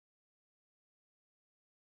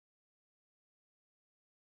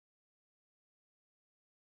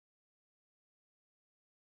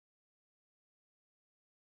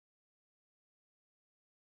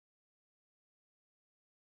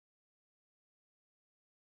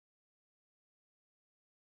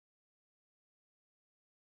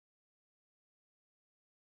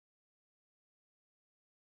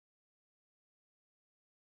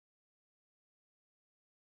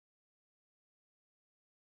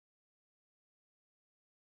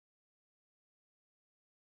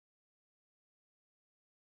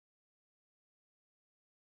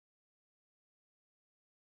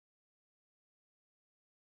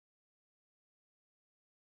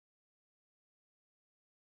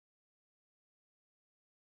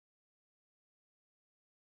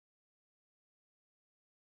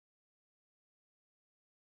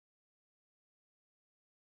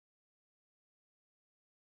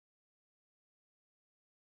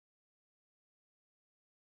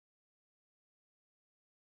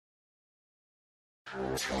The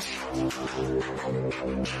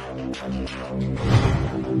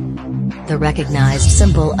recognized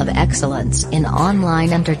symbol of excellence in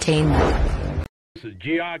online entertainment. This is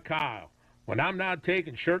G.I. Kyle. When I'm not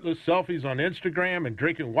taking shirtless selfies on Instagram and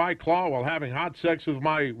drinking White Claw while having hot sex with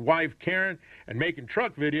my wife Karen and making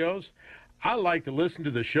truck videos, I like to listen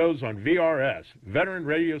to the shows on VRS, Veteran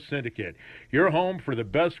Radio Syndicate, your home for the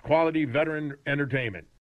best quality veteran entertainment.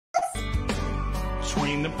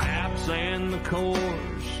 Between the paps and the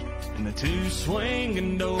cores and the two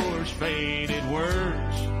swinging doors, faded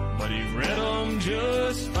words, but he read them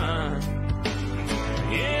just fine.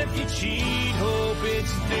 If you cheat, hope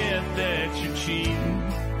it's death that you're cheating.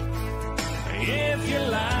 If you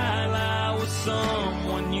lie, lie with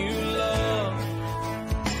someone you love.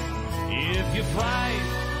 If you fight,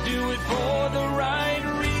 do it for the right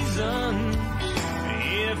reasons.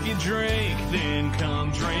 If you drink, then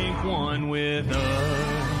come drink one with us.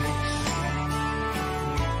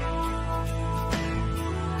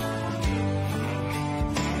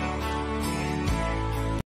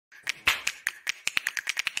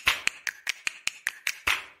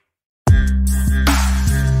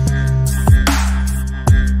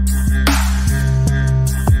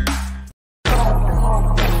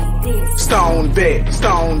 Stone Vic,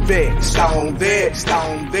 Stone Vic, Stone Vic,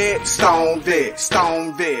 Stone Vic, Stone Vic,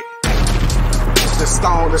 Stone Vic. The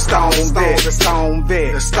Stone Vic, the Stone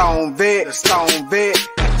Vic, the Stone Vic, the Stone Vic,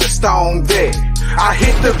 the Stone Vic. I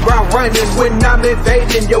hit the ground running when I'm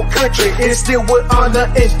invading your country. And still with honor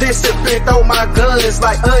and discipline. Throw my guns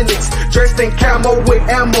like onyx. Dressed in camo with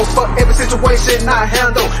ammo for every situation I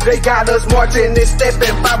handle. They got us marching and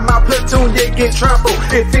stepping by my platoon. They get trampled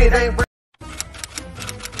if it ain't.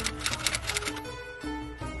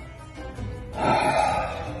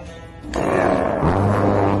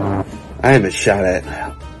 I haven't shot at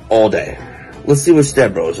all day. Let's see what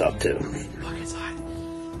Stebro's up to. Fuck, it's hot.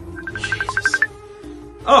 Jesus.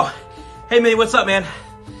 Oh, hey Minnie, what's up, man?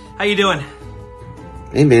 How you doing?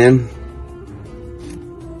 Hey, man.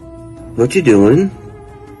 What you doing?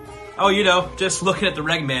 Oh, you know, just looking at the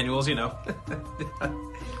reg manuals, you know.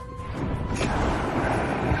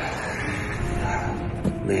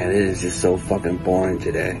 Man, it is just so fucking boring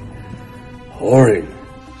today. Boring.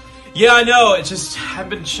 Yeah, I know. It's just, I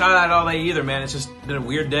haven't been shot at all day either, man. It's just been a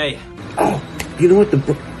weird day. Oh, you know what? The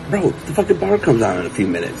fucking bar comes on in a few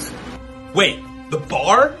minutes. Wait, the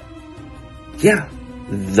bar? Yeah,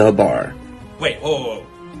 the bar. Wait, whoa.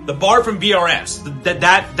 The bar from VRS.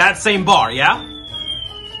 That same bar, yeah?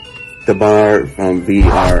 The bar from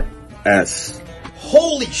VRS.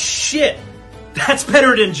 Holy shit! That's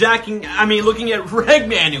better than looking at reg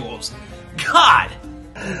manuals. God!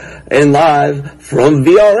 And live from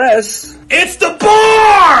VRS, it's the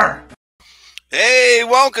bar! Hey,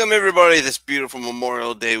 welcome everybody this beautiful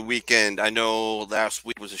Memorial Day weekend. I know last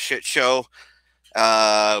week was a shit show,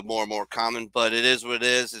 more and more common, but it is what it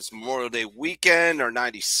is. It's Memorial Day weekend, our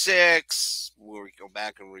 96, where we go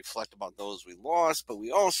back and reflect about those we lost, but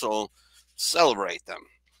we also celebrate them.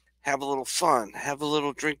 Have a little fun, have a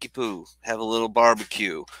little drinky poo, have a little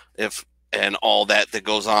barbecue, and all that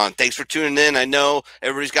goes on. Thanks for tuning in. I know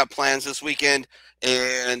everybody's got plans this weekend,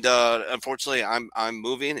 and unfortunately, I'm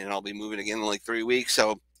moving, and I'll be moving again in like 3 weeks.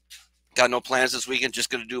 So, got no plans this weekend.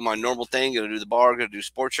 Just gonna do my normal thing. Gonna do the bar. Gonna do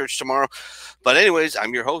sports church tomorrow. But anyways,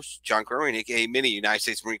 I'm your host, John Kerwin, aka Mini, United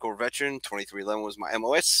States Marine Corps veteran. 2311 was my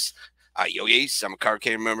MOS. Yo yes, I'm a card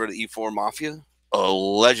carrying member of the E4 Mafia,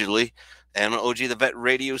 allegedly. And an OG of the Vet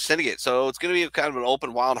Radio Syndicate. So it's going to be kind of an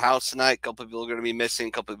open, wild house tonight. A couple of people are going to be missing.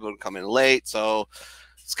 A couple of people are coming in late. So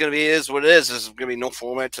it's going to be is what it is. There's going to be no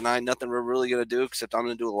format tonight. Nothing we're really going to do except I'm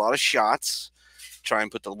going to do a lot of shots. Try and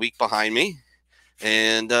put the week behind me.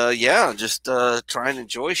 And, yeah, just try and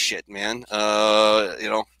enjoy shit, man. You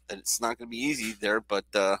know, it's not going to be easy there, but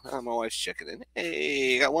my wife's checking in.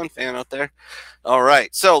 Hey, got one fan out there. All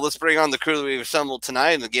right, so let's bring on the crew that we've assembled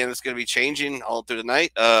tonight. And again, it's going to be changing all through the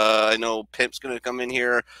night. I know Pimp's going to come in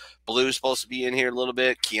here. Blue's supposed to be in here a little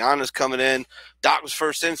bit. Kiana's coming in. Doc was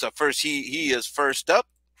first in, so first he is first up.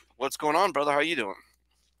 What's going on, brother? How you doing?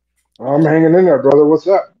 I'm hanging in there, brother. What's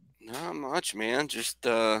up? Not much, man. Just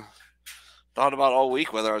thought about all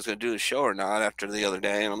week whether I was going to do the show or not after the other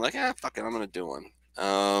day, and I'm like, fuck it, I'm going to do one.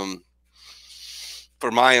 For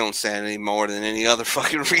my own sanity more than any other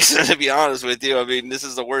fucking reason, to be honest with you. I mean, this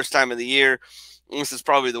is the worst time of the year. This is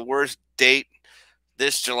probably the worst date,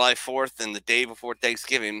 this July 4th and the day before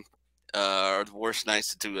Thanksgiving are the worst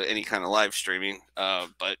nights to do any kind of live streaming.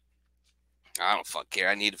 But I don't fucking care.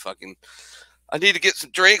 I need to get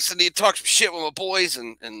some drinks. I need to talk some shit with my boys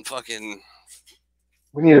and fucking.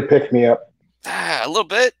 We need to pick me up. Yeah, a little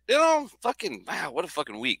bit. You know, fucking wow, what a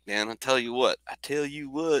fucking week, man. I tell you what.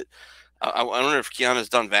 I wonder if Kiana's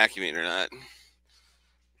done vacuuming or not.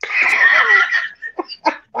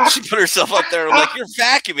 She put herself up there like, you're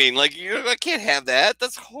vacuuming. Like, I can't have that.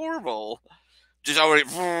 That's horrible. Just already.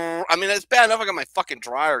 I mean, it's bad enough I got my fucking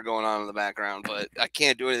dryer going on in the background, but I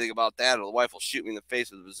can't do anything about that, or the wife will shoot me in the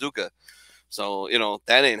face with a bazooka. So,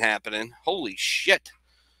 that ain't happening. Holy shit.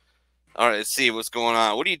 All right, let's see what's going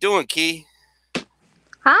on. What are you doing, Key?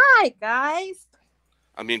 Hi, guys.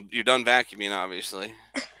 I mean, you're done vacuuming, obviously.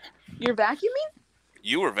 You're vacuuming?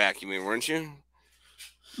 You were vacuuming, weren't you?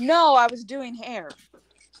 No, I was doing hair.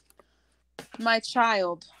 My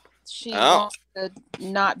child. She wants to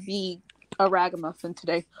not be a ragamuffin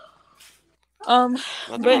today.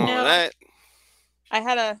 But no, I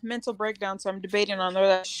had a mental breakdown, so I'm debating on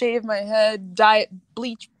whether I shave my head, dye it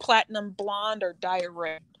bleach platinum blonde, or dye it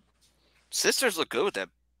red. Sisters look good with that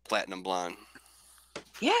platinum blonde.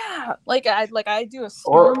 Yeah, like I do a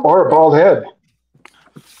or a bald head.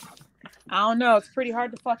 I don't know. It's pretty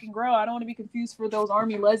hard to fucking grow. I don't want to be confused for those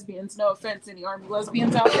army lesbians. No offense, any army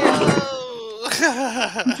lesbians out there.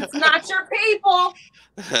 It's not your people.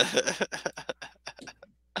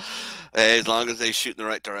 Hey, as long as they shoot in the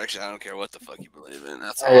right direction, I don't care what the fuck you believe in.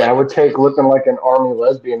 That's Hey, I would take looking like an army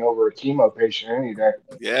lesbian over a chemo patient any day.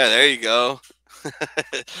 Yeah, there you go.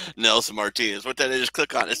 Nelson Martinez. What did I just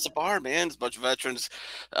click on? It's the bar, man. It's a bunch of veterans,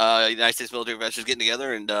 United States military veterans getting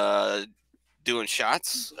together and doing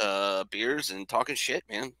shots, beers, and talking shit,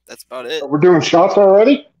 man. That's about it. We're doing shots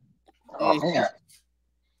already? Oh, man.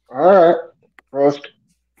 All right. Prost.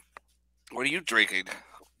 What are you drinking?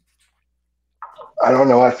 I don't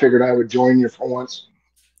know. I figured I would join you for once.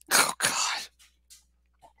 Oh, God.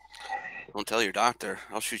 Don't tell your doctor.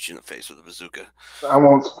 I'll shoot you in the face with a bazooka. I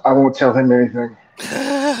won't tell him anything.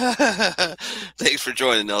 Thanks for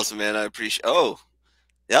joining, Nelson, man. I appreciate. Oh,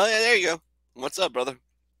 yeah, there you go. What's up, brother?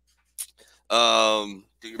 Do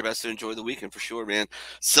your best to enjoy the weekend for sure, man.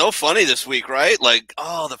 So funny this week, right? Like,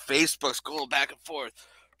 the Facebook's going back and forth.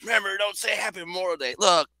 Remember, don't say Happy Memorial Day.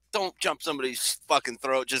 Look, don't jump somebody's fucking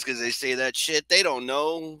throat just because they say that shit. They don't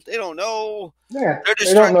know. They don't know. Yeah, they're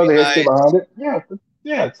just they don't know the history behind it.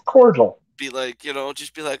 Yeah, it's cordial. Be like,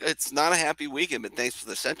 just be like, it's not a happy weekend, but thanks for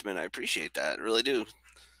the sentiment. I appreciate that. I really do.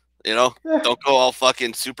 Don't go all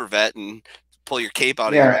fucking super vet and pull your cape out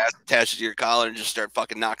of your ass, attach it to your collar, and just start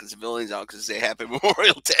fucking knocking civilians out because they say Happy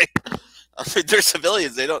Memorial Day. I mean, they're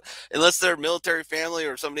civilians. They don't, unless they're military family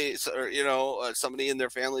or somebody, or somebody in their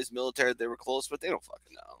family's military that they were close with. They don't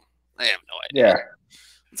fucking know. They have no idea. Yeah,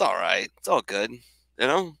 it's all right. It's all good.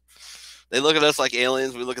 They look at us like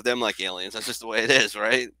aliens. We look at them like aliens. That's just the way it is,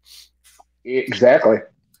 right? Exactly.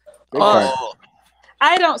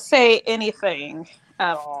 I don't say anything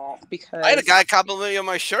at all because I had a guy compliment me on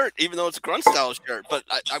my shirt, even though it's a grunt style shirt. But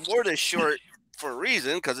I wore this shirt for a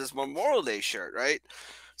reason because it's Memorial Day shirt, right?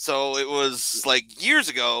 So it was like years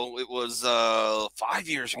ago. It was 5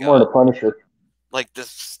 years ago. I'm wearing a Punisher. Like the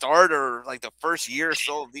start or like the first year or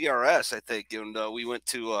so of VRS, I think, and we went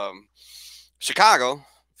to Chicago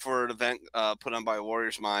for an event put on by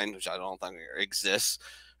Warriors Mind, which I don't think exists.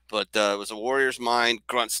 But it was a Warrior's Mind,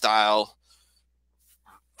 grunt style,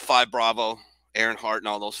 5 Bravo, Aaron Hart, and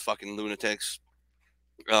all those fucking lunatics.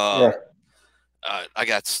 I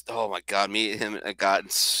got, oh my God, me and him had gotten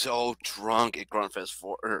so drunk at Gruntfest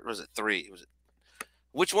 4, or was it 3?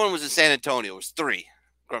 Which one was in San Antonio? It was 3.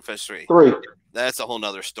 Gruntfest 3. 3. That's a whole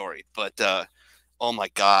nother story. But, oh my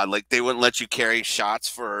God, like they wouldn't let you carry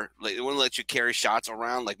shots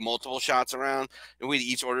around, like multiple shots around. And we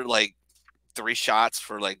each ordered like 3 shots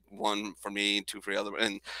for like 1 for me and 2 for the other,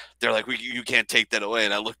 and they're like, you can't take that away.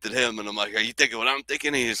 And I looked at him and I'm like, are you thinking what I'm thinking?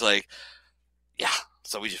 And he's like, yeah.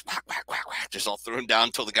 So we just whack, just all threw him down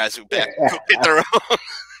until the guys who back hit their own.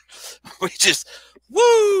 We just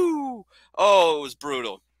woo. Oh, it was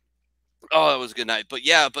brutal. Oh, it was a good night. But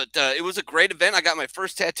yeah, it was a great event. I got my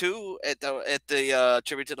first tattoo at the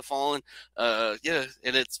Tribute to the Fallen. And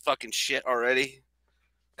it's fucking shit already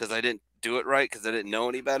because I didn't do it right because I didn't know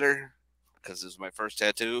any better. Because it was my first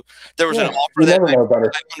tattoo. There was an offer that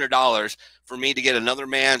 $500 for me to get another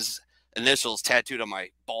man's initials tattooed on my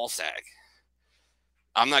ball sack.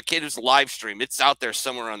 I'm not kidding. It was a live stream. It's out there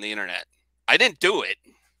somewhere on the internet. I didn't do it,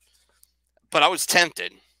 but I was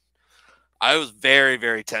tempted. I was very,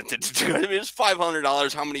 very tempted to do it. I mean, it's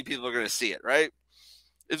 $500. How many people are going to see it, right?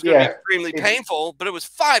 It's going to be extremely painful, but it was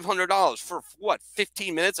 $500 for what,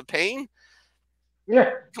 15 minutes of pain?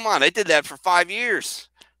 Yeah. Come on. I did that for 5 years.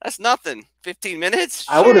 That's nothing. 15 minutes?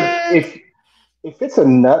 I would have, if it's a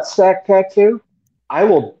nutsack tattoo, I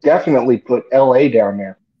will definitely put LA down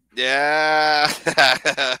there. Yeah.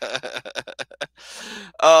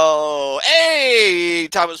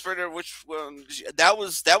 Thomas Printer, which that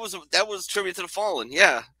was Tribute to the Fallen.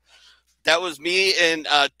 Yeah, that was me and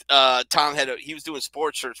Tom he was doing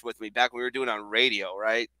sports shirts with me back when we were doing it on radio,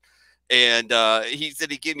 right? And he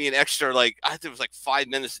said he'd give me an extra, like, I think it was like 5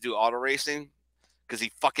 minutes to do auto racing because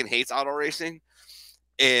he fucking hates auto racing.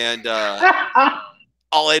 And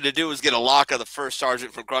all I had to do was get a lock of the first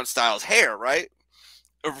sergeant from Grunt Styles' hair, right?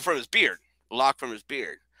 Or from his beard, a lock from his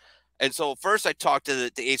beard. And so first I talked to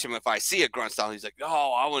the HMFIC at Grunt Style. He's like,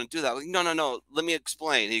 "Oh, I wouldn't do that." I'm like, no. Let me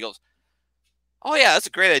explain. He goes, "Oh yeah, that's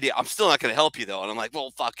a great idea. I'm still not going to help you though." And I'm like,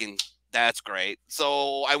 "Well, fucking, that's great."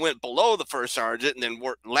 So I went below the first sergeant and then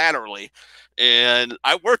worked laterally, and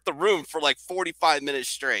I worked the room for like 45 minutes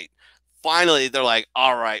straight. Finally, they're like,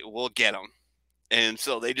 "All right, we'll get him." And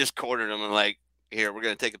so they just cornered him and like, "Here, we're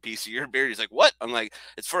going to take a piece of your beard." He's like, "What?" I'm like,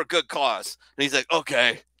 "It's for a good cause." And he's like,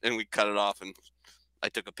 "Okay." And we cut it off, and I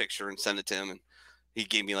took a picture and sent it to him, and he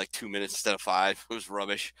gave me like 2 minutes instead of 5. It was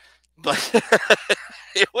rubbish, but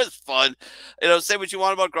it was fun. You know, say what you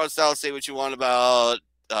want about Grunt Style, say what you want about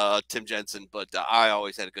Tim Jensen, but I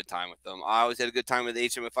always had a good time with them. I always had a good time with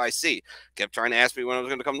HMFIC. Kept trying to ask me when I was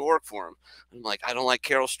going to come to work for him. I'm like, I don't like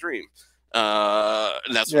Carol Stream.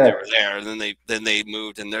 And that's when they were there. And then they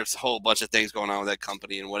moved, and there's a whole bunch of things going on with that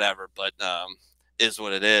company and whatever, but is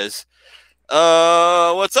what it is.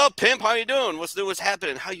 What's up, Pimp? How you doing? What's new? What's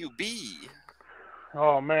happening? How you be?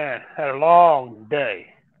 Oh man, had a long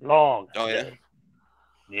day. Long day.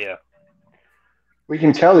 Yeah. We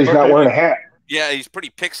can tell he's not wearing a hat. Yeah, he's pretty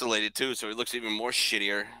pixelated too, so he looks even more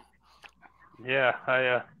shittier.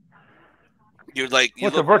 Yeah, you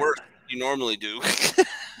look worse than you normally do.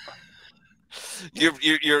 you're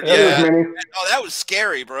Oh, that was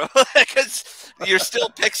scary, bro. Because you're still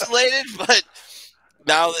pixelated, but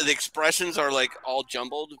now the expressions are like all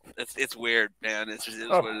jumbled. It's weird, man. It's just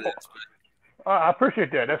what it is. I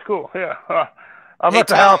appreciate that. That's cool. Yeah. I'm at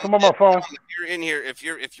the house. I'm on my phone. If you're in here, if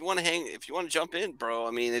you want to jump in, bro.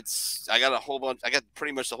 I mean, I got a whole bunch. I got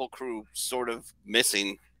pretty much the whole crew sort of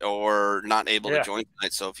missing or not able to join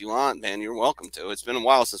tonight. So if you want, man, you're welcome to. It's been a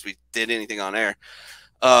while since we did anything on air.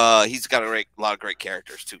 He's got a lot of great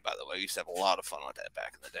characters too, by the way. We used to have a lot of fun with that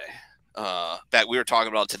back in the day. We were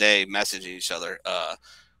talking about today, messaging each other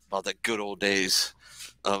about the good old days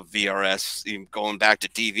of VRS, even going back to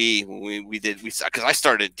DV when because I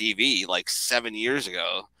started DV like 7 years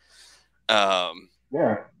ago.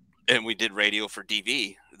 And we did radio for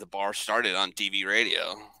DV. The bar started on DV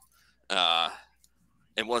radio.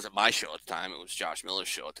 It wasn't my show at the time; it was Josh Miller's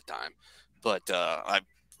show at the time. But I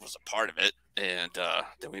was a part of it, and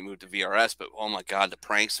then we moved to VRS. But oh my god, the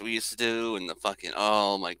pranks we used to do, and the fucking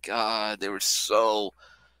oh my god, they were so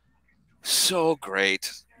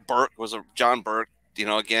great. John Burke. You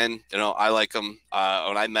know, again, I like him.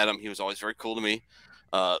 When I met him, he was always very cool to me.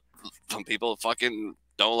 Some people fucking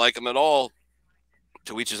don't like him at all.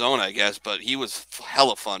 To each his own, I guess. But he was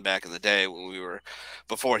hella fun back in the day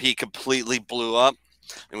before he completely blew up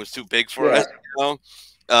and was too big for us. You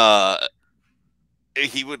know,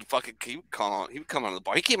 he would come on the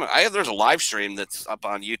bar. There's a live stream that's up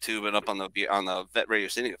on YouTube and up on the Vet Radio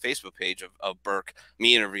Syndicate Facebook page of Burke,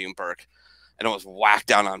 me interviewing Burke, and I was whacked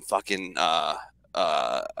out on fucking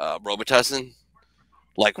Robitussin,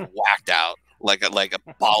 like whacked out, like a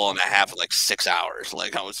ball and a half in like 6 hours.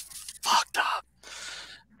 Like I was fucked up,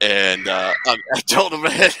 and I told him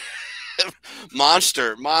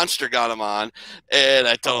Monster got him on, and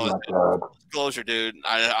I told him, disclosure, dude.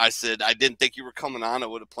 I said I didn't think you were coming on. I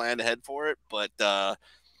would have planned ahead for it, but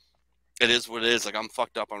it is what it is. Like I'm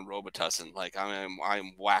fucked up on Robitussin. Like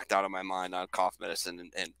I'm whacked out of my mind on cough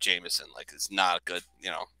medicine and Jameson. Like it's not good,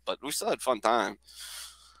 But we still had fun time.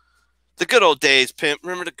 The good old days, Pimp.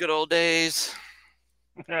 Remember the good old days?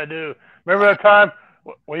 I do. Remember that time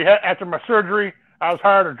when after my surgery, I was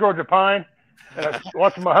hired at Georgia Pine, and I was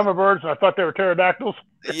watching my hummingbirds, and I thought they were pterodactyls.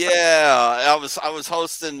 Yeah, I was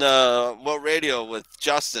hosting What Radio with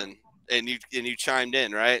Justin, and you chimed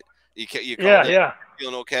in, right? You called in,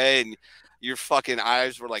 feeling okay, and your fucking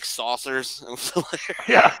eyes were like saucers.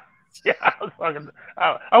 Yeah.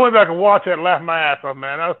 I went back and watched that and laughed my ass off,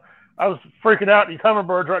 man. I was freaking out. These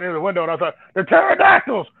hummingbirds right near the window, and I thought they're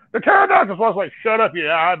pterodactyls. They're pterodactyls. I was like, shut up, you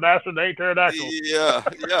eye bastard. They ain't pterodactyls. Yeah.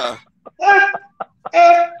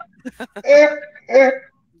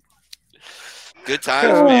 Good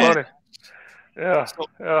times, man. Funny. Yeah.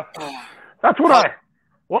 That's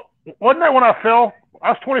what wasn't that when I fell? I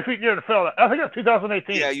was 20 feet near the fell. I think it was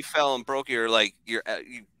 2018. Yeah, you fell and broke you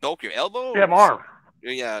broke your elbow? Yeah, my arm.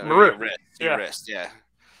 Yeah, your wrist. Yeah.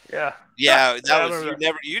 That was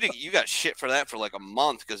you got shit for that for like a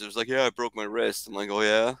month because it was like, I broke my wrist. I'm like, oh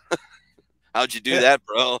yeah. How'd you do that,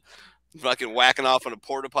 bro? fucking whacking off on a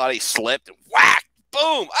porta potty, slipped and whack,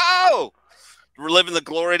 boom, oh! Reliving the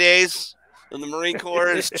glory days in the Marine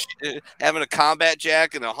Corps, having a combat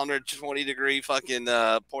jack in a 120-degree fucking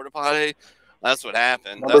porta potty. That's what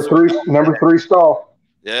happened. Number three stall.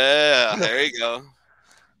 Yeah, there you go.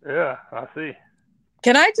 Yeah, I see.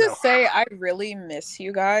 Can I just say I really miss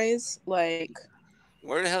you guys? Like,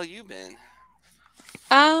 where the hell you been?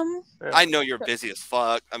 I know you're busy as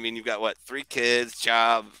fuck. I mean, you've got what, 3 kids,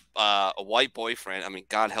 job, a white boyfriend. I mean,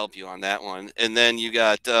 God help you on that one. And then you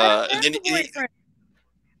got and then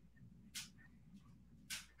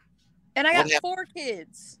and I got 4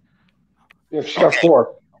 kids. Yeah, she's got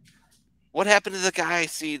 4. What happened to the guy I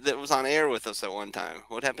see that was on air with us at one time?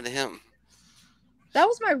 What happened to him? That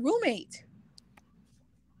was my roommate.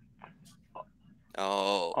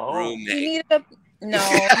 Oh. Roommate. He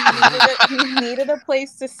needed a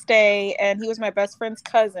place to stay, and he was my best friend's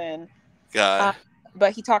cousin. God.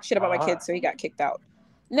 But he talked shit about my kids, so he got kicked out.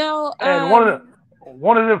 No. And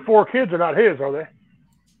one of them 4 kids are not his, are they?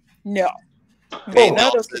 No. None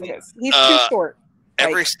of those are his. He's too short.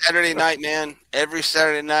 Every Saturday night, man. Every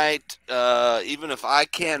Saturday night, even if I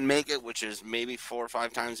can't make it, which is maybe 4 or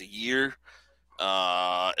 5 times a year,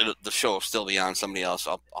 the show will still be on. Somebody else,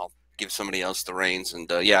 I'll give somebody else the reins. And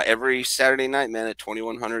yeah, every Saturday night, man, at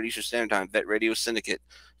 2100 Eastern Standard Time, Vet Radio Syndicate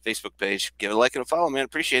Facebook page. Give it a like and a follow, man.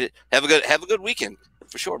 Appreciate it. Have a good weekend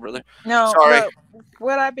for sure, brother. No, sorry.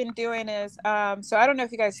 What I've been doing is, so I don't know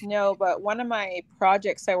if you guys know, but one of my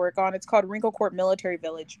projects I work on, it's called Wrinkle Court Military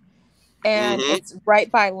Village. And it's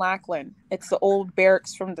right by Lackland. It's the old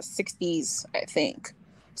barracks from the 60s, I think.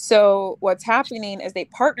 So what's happening is they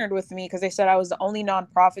partnered with me because they said I was the only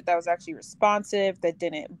nonprofit that was actually responsive, that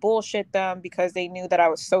didn't bullshit them because they knew that I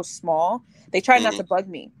was so small. They tried not to bug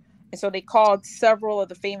me. And so they called several of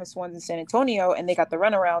the famous ones in San Antonio, and they got the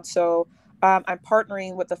runaround. So I'm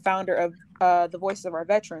partnering with the founder of the Voices of Our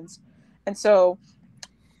Veterans. And so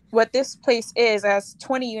what this place is, has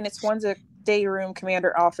 20 units. One's a day room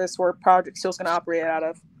commander office where Project Steel's going to operate out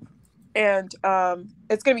of, and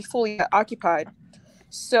it's going to be fully occupied.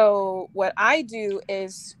 So what I do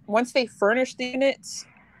is, once they furnish the units,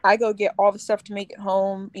 I go get all the stuff to make it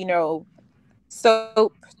home,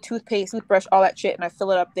 soap, toothpaste, toothbrush, all that shit, and I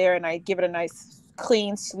fill it up there, and I give it a nice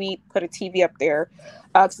clean sweep, put a TV up there,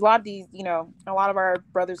 because a lot of these, a lot of our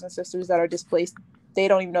brothers and sisters that are displaced, they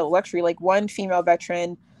don't even know the luxury. Like one female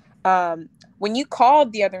veteran, when you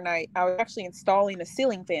called the other night, I was actually installing a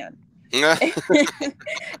ceiling fan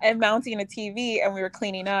and mounting a TV, and we were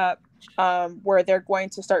cleaning up where they're going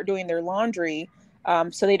to start doing their laundry,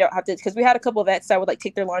 so they don't have to, because we had a couple of vets that would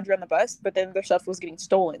take their laundry on the bus, but then their stuff was getting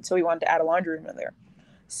stolen, so we wanted to add a laundry room in there.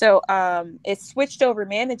 So it switched over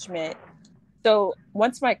management. So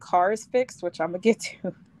once my car is fixed, which I'm gonna get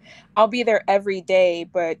to, I'll be there every day,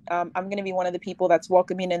 but I'm going to be one of the people that's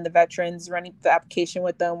welcoming in the veterans, running the application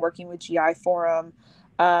with them, working with GI for them.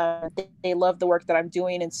 They love the work that I'm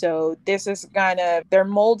doing. And so this is they're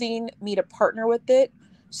molding me to partner with it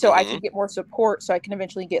so I can get more support, so I can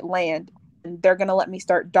eventually get land. And they're going to let me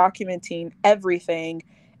start documenting everything.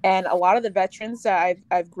 And a lot of the veterans that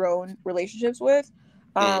I've grown relationships with,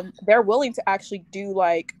 they're willing to actually do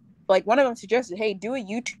like one of them suggested, hey, do a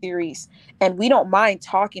YouTube series, and we don't mind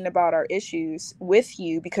talking about our issues with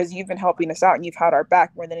you because you've been helping us out and you've had our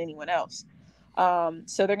back more than anyone else.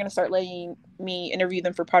 So they're going to start letting me interview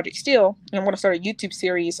them for Project Steel, and I'm going to start a YouTube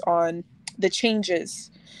series on the changes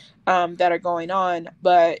that are going on.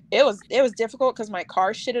 But it was difficult because my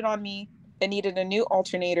car shitted on me. It needed a new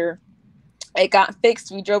alternator. It got fixed.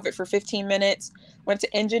 We drove it for 15 minutes, went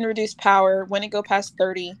to engine reduced power, wouldn't go past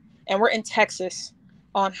 30, and we're in Texas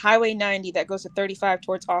on Highway 90 that goes to 35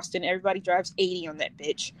 towards Austin. Everybody drives 80 on that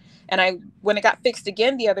bitch. And when it got fixed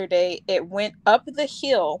again the other day, it went up the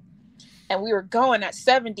hill and we were going at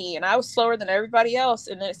 70, and I was slower than everybody else.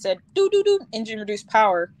 And then it said, doo, engine reduced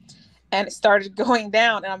power. And it started going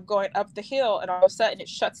down, and I'm going up the hill, and all of a sudden it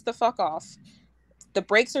shuts the fuck off. The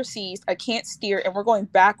brakes are seized. I can't steer, and we're going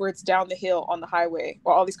backwards down the hill on the highway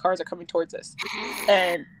while all these cars are coming towards us.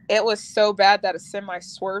 And it was so bad that a semi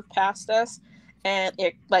swerved past us. And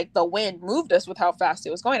it the wind moved us with how fast it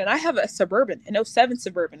was going. And I have a Suburban, an 07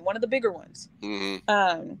 Suburban, one of the bigger ones.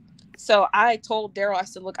 So I told Daryl, I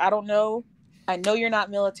said, look, I don't know. I know you're not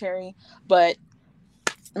military, but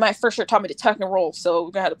my first shirt taught me to tuck and roll. So we're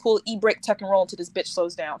going to have to pull e-brake, tuck and roll until this bitch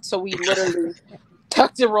slows down. So we literally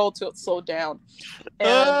tucked and rolled till it slowed down.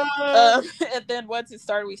 And then once it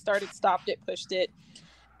started, stopped it, pushed it.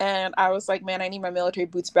 And I was like, man, I need my military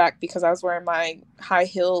boots back because I was wearing my high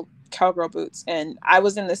heel cowgirl boots, and I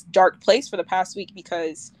was in this dark place for the past week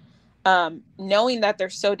because knowing that they're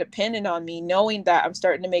so dependent on me, knowing that I'm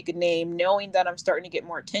starting to make a name, knowing that I'm starting to get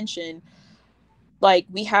more attention. Like,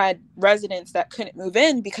 we had residents that couldn't move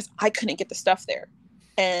in because I couldn't get the stuff there.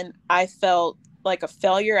 And I felt like a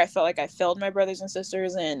failure. I felt like I failed my brothers and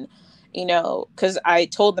sisters. And, you know, because I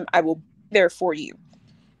told them I will be there for you.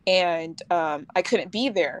 And I couldn't be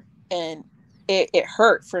there. And it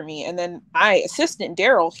hurt for me. And then my assistant,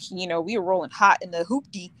 Daryl, you know, we were rolling hot in the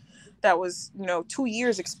hoopty that was, you know, 2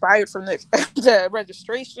 years expired from the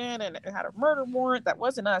registration, and it had a murder warrant. That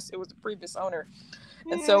wasn't us. It was the previous owner.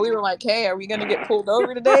 And so we were like, hey, are we going to get pulled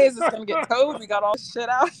over today? Is this going to get towed? We got all this shit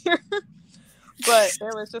out here. But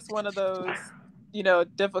it was just one of those, you know,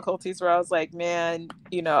 difficulties where I was like, man,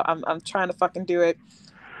 you know, I'm trying to fucking do it.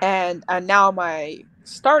 And now my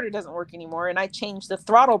starter doesn't work anymore. And I changed the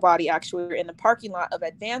throttle body actuator in the parking lot of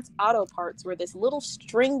Advanced Auto Parts, where this little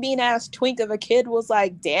string bean ass twink of a kid was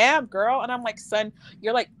like, damn, girl. And I'm like, son,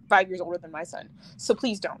 you're like 5 years older than my son, so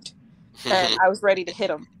please don't. And I was ready to hit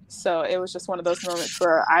him. So it was just one of those moments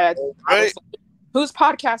where I was like, whose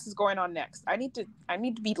podcast is going on next? I need to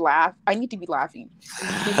be laughing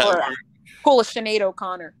before I pull a Sinead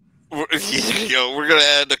O'Connor. Yo, we're gonna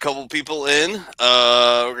add a couple people in.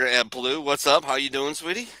 We're gonna add Blue. What's up? How you doing,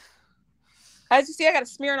 sweetie? As you see, I got a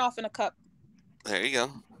Smirnoff in a cup. There you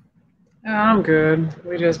go. I'm good.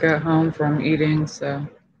 We just got home from eating, so.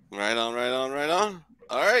 Right on.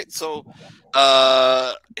 All right, so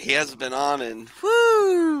he hasn't been on in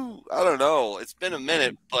I don't know. It's been a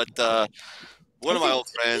minute, but one of my old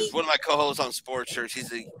friends, one of my co-hosts on Sports Church,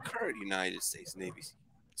 he's a current United States Navy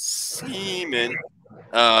seaman.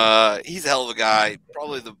 He's a hell of a guy.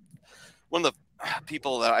 Probably one of the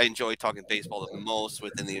people that I enjoy talking baseball the most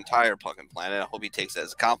within the entire fucking planet. I hope he takes that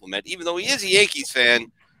as a compliment, even though he is a Yankees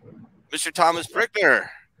fan. Mr. Thomas Brickner,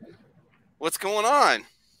 what's going on?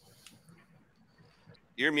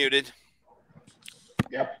 You're muted.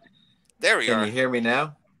 Yep. There we are. Can you hear me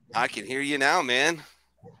now? I can hear you now, man.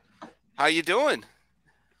 How you doing?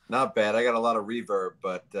 Not bad. I got a lot of reverb,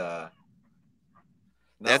 but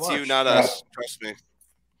that's much. You, not us. Trust me.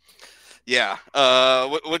 Yeah.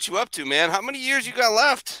 What you up to, man? How many years you got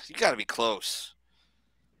left? You got to be close.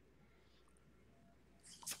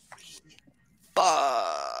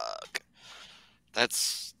 Fuck.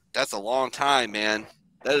 That's a long time, man.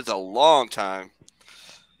 That is a long time.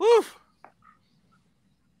 Woo.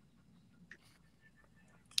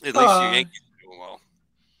 At least your Yankees are doing well.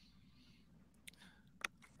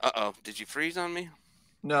 Uh-oh. Did you freeze on me?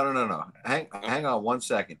 No. Hang on 1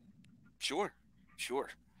 second. Sure.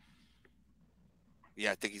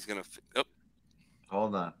 Yeah, I think he's going to... Oh.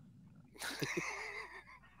 Hold on.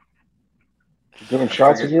 You doing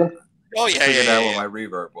shots again? Oh, yeah, Figured out what my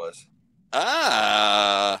reverb was.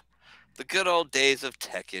 The good old days of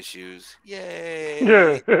tech issues. Yay.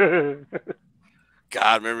 Yeah.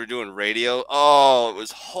 God, remember doing radio? Oh, it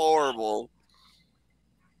was horrible.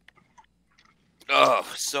 Oh,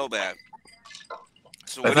 so bad.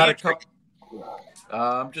 So what I've had are a couple.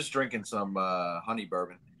 I'm just drinking some honey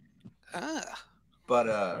bourbon. But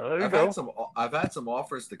I've had some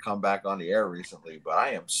offers to come back on the air recently, but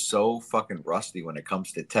I am so fucking rusty when it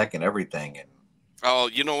comes to tech and everything. And oh,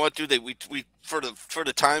 you know what, dude? We for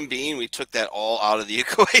the time being, we took that all out of the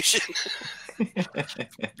equation.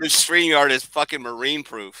 The StreamYard is fucking marine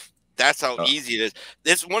proof. That's how easy it is.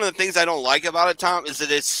 That's one of the things I don't like about it, Tom, is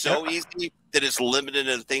that it's so easy that it's limited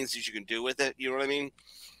in the things that you can do with it. You know what I mean?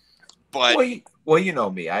 But well, you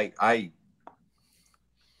know me. I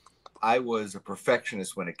was a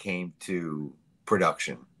perfectionist when it came to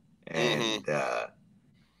production, and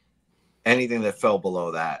anything that fell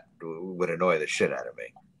below that would annoy the shit out of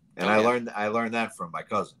me. And I learned that from my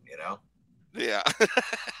cousin. You know? Yeah.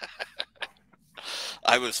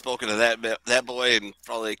 I would have spoken to that boy in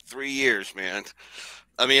probably like 3 years, man.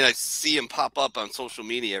 I mean, I see him pop up on social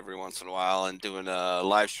media every once in a while and doing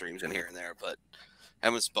live streams in here and there, but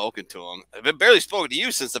haven't spoken to him. I've barely spoken to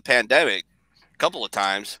you since the pandemic a couple of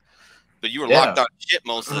times, but you were locked on shit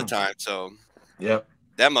most of the time, so yep,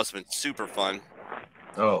 that must have been super fun.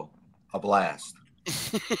 Oh, a blast.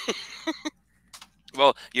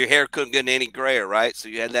 Well, your hair couldn't get any grayer, right? So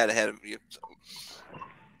you had that ahead of you.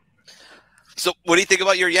 So what do you think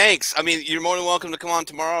about your Yanks? I mean, you're more than welcome to come on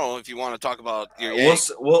tomorrow if you want to talk about your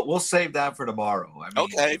Yanks. We'll save that for tomorrow. I mean,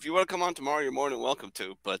 okay, if you want to come on tomorrow, you're more than welcome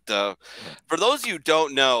to. But for those of you who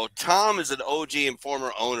don't know, Tom is an OG and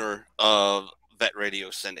former owner of Vet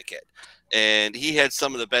Radio Syndicate. And he had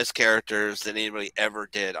some of the best characters that anybody ever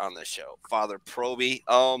did on the show. Father Proby,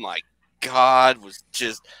 oh my God, was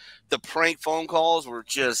just – the prank phone calls were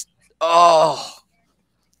just – oh –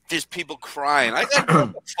 just people crying. I got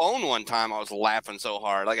a phone one time. I was laughing so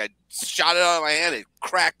hard, like I shot it out of my hand. It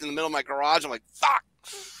cracked in the middle of my garage. I'm like, fuck,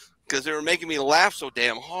 because they were making me laugh so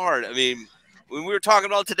damn hard. I mean, when we were talking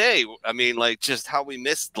about today, I mean, like just how we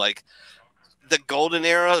missed like the golden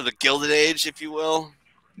era, the Gilded Age, if you will.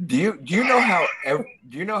 Do you know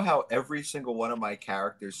how every single one of my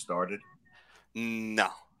characters started? No.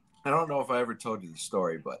 I don't know if I ever told you the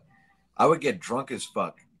story, but I would get drunk as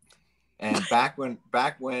fuck. And back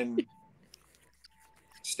when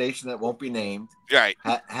station that won't be named right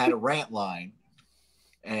had a rant line,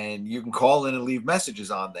 and you can call in and leave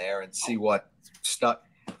messages on there and see what stuff.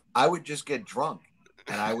 I would just get drunk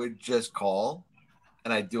and I would just call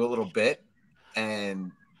and I'd do a little bit,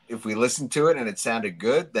 and if we listened to it and it sounded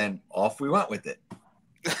good, then off we went with it.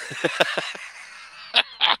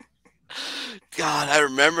 God, I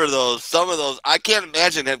remember those. Some of those, I can't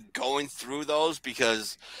imagine him going through those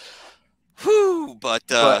because, whew. But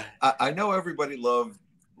I know everybody loved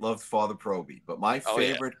Father Proby, but my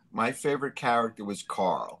favorite character was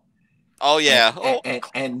Carl. Oh yeah,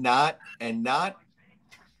 and not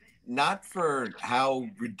for how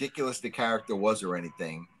ridiculous the character was or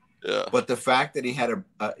anything. Yeah. But the fact that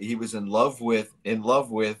he was in love with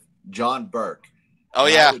John Burke. Oh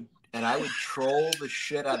and I would troll the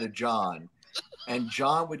shit out of John. And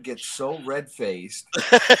John would get so red-faced.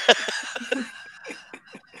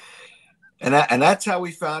 and that's how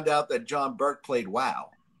we found out that John Burke played WoW.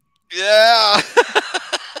 Yeah.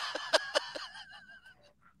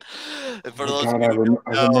 And for those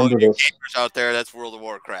gamers out there, that's World of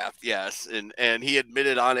Warcraft. Yes. And he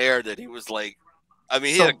admitted on air that he was like, I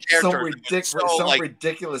mean, he had a character some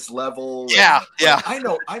ridiculous level. Yeah, yeah. I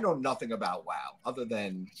know nothing about WoW other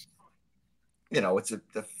than, it's a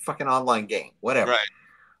fucking online game, whatever.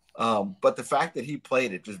 Right. But the fact that he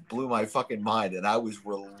played it just blew my fucking mind, and I was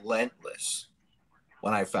relentless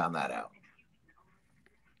when I found that out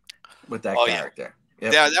with that character. Yeah.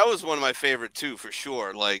 Yep. Yeah, that was one of my favorite too, for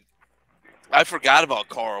sure. Like, I forgot about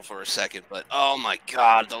Carl for a second, but oh my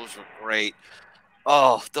God, those were great.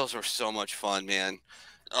 Oh, those were so much fun, man.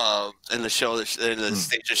 And the show, the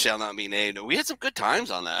Stages Shall Not Be Named. We had some good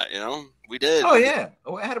times on that, We did. Oh, yeah.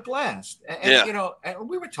 I had a blast. And and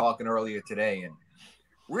we were talking earlier today, and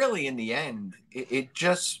really in the end, it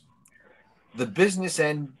just, the business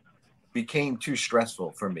end became too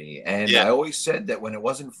stressful for me. And I always said that when it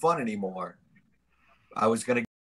wasn't fun anymore, I was going to